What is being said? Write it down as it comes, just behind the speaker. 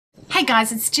Hey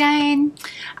guys, it's Jane.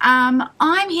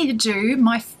 I'm here to do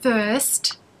my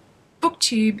first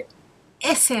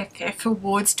BooktubeSFF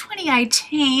Awards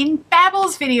 2018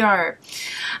 Babbles video.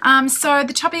 So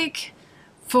the topic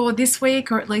for this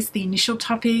week, or at least the initial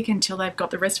topic until they've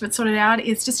got the rest of it sorted out,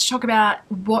 is just to talk about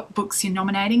what books you're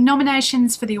nominating.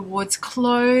 Nominations for the awards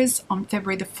close on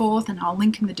February the 4th, and I'll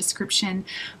link in the description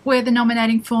where the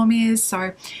nominating form is.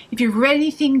 So if you've read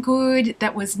anything good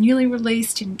that was newly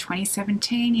released in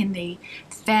 2017 in the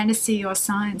fantasy or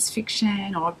science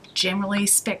fiction or generally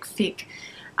spec fic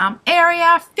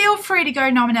area, feel free to go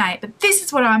nominate. But this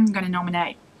is what I'm going to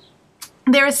nominate.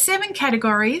 There are 7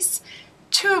 categories,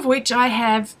 2 of which I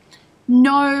have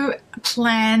no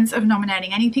plans of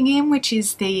nominating anything in, which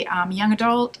is the young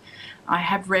adult. I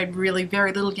have read really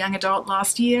very little young adult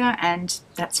last year, and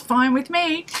that's fine with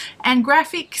me. And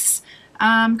graphics,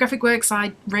 graphic works,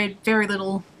 I read very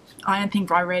little. I don't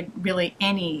think I read really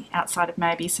any outside of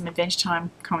maybe some Adventure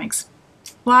Time comics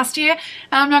last year.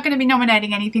 I'm not going to be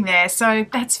nominating anything there, so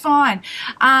that's fine.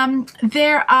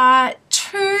 There are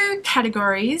 2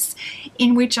 categories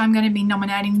in which I'm going to be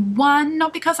nominating one,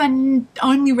 not because I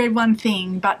only read one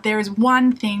thing, but there is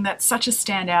one thing that's such a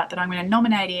standout that I'm going to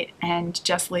nominate it and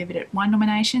just leave it at 1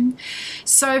 nomination.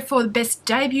 So for the best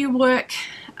debut work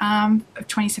of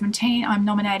 2017, I'm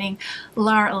nominating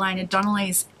Lara Elena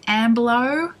Donnelly's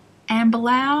Amberlough.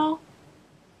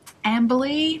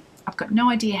 I've got no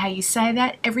idea how you say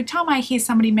that. Every time I hear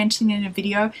somebody mentioning it in a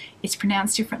video, it's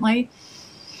pronounced differently.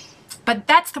 But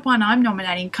that's the one I'm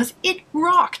nominating because it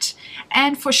rocked.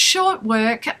 And for short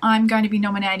work, I'm going to be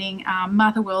nominating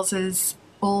Martha Wells's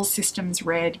All Systems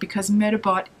Red, because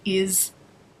Murderbot is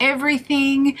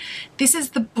everything. This is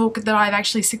the book that I've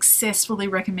actually successfully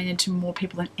recommended to more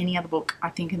people than any other book, I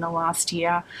think, in the last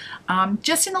year.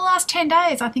 Just in the last 10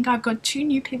 days, I think I've got 2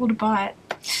 new people to buy it.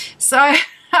 So,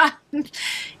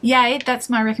 yay, that's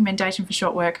my recommendation for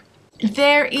short work.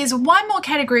 There is one more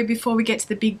category before we get to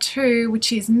the big 2,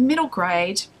 which is middle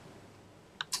grade.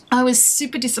 I was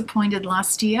super disappointed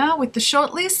last year with the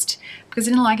shortlist because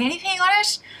I didn't like anything on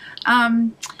it.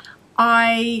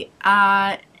 I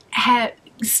had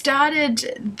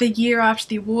started the year after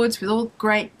the awards with all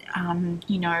great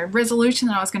resolution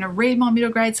that I was going to read more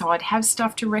middle grade, so I'd have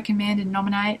stuff to recommend and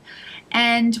nominate.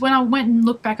 And when I went and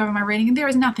looked back over my reading, there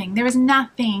is nothing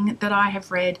that I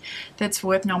have read that's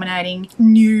worth nominating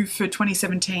new for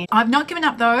 2017. I've not given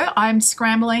up though. I'm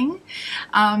scrambling.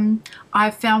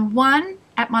 I've found one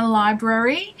at my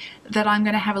library that I'm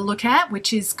going to have a look at,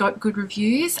 which has got good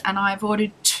reviews, and I've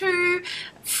ordered 2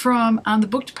 from the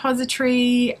Book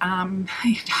Depository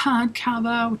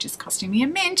hardcover, which is costing me a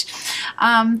mint,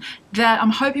 that I'm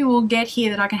hoping will get here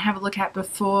that I can have a look at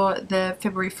before the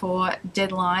February 4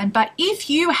 deadline. But if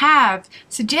you have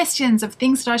suggestions of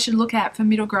things that I should look at for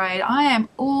middle grade, I am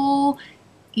all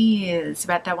ears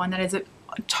about that one. That is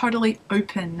totally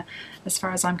open as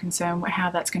far as I'm concerned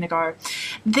how that's going to go.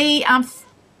 The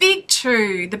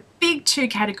big two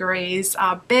categories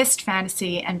are best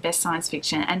fantasy and best science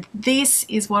fiction, and this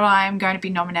is what I'm going to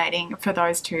be nominating for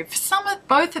those 2. For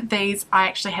both of these, I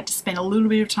actually had to spend a little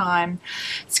bit of time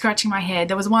scratching my head.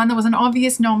 There was one that was an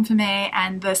obvious nom for me,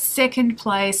 and the second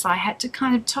place I had to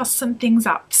kind of toss some things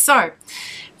up. So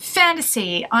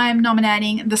fantasy, I am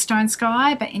nominating The Stone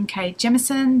Sky by N.K.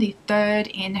 Jemisin, the 3rd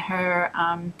in her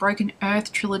Broken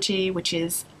Earth trilogy, which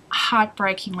is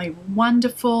heartbreakingly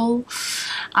wonderful.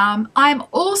 I'm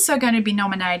also going to be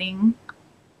nominating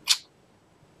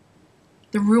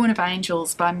The Ruin of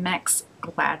Angels by Max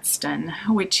Gladstone,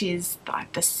 which is, I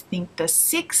think, the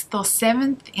 6th or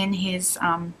 7th in his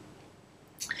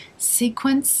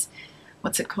sequence.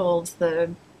 What's it called?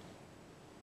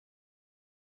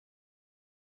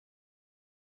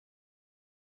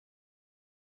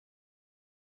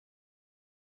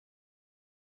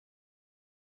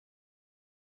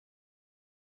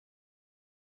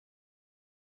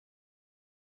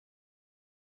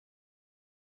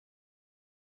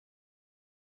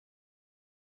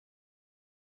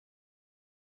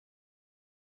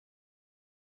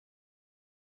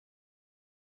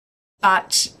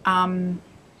 But now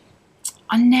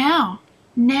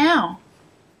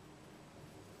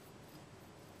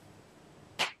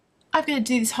I've got to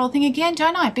do this whole thing again,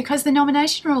 don't I? Because the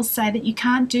nomination rules say that you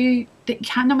can't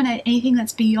nominate anything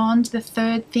that's beyond the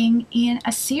 3rd thing in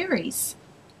a series.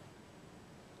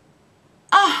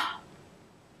 Oh,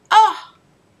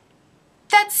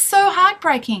 that's so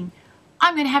heartbreaking.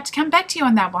 I'm going to have to come back to you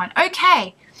on that one.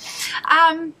 Okay.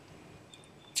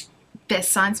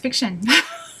 Best science fiction.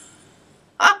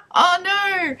 Oh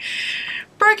no,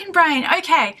 broken brain.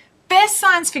 Okay, best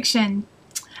science fiction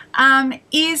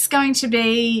is going to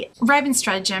be Raven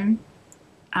Stratagem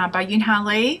by Yoon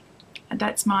Lee.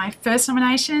 That's my first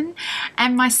nomination.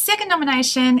 And my second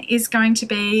nomination is going to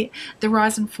be The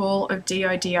Rise and Fall of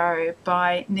D.O.D.O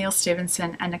by Neal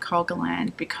Stephenson and Nicole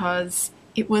Galland, because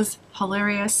it was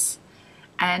hilarious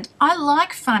and I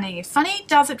like funny. Funny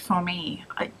does it for me.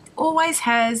 It always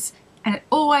has and it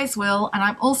always will, and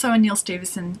I'm also a Neal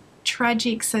Stephenson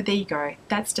tragic, so there you go.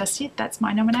 That's just it. That's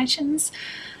my nominations.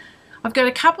 I've got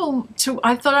a couple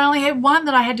I thought I only had one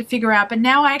that I had to figure out, but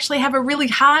now I actually have a really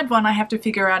hard one I have to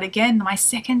figure out again. My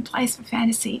second place for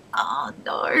fantasy. Oh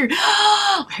no.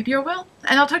 I hope you're well,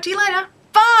 and I'll talk to you later.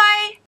 Bye.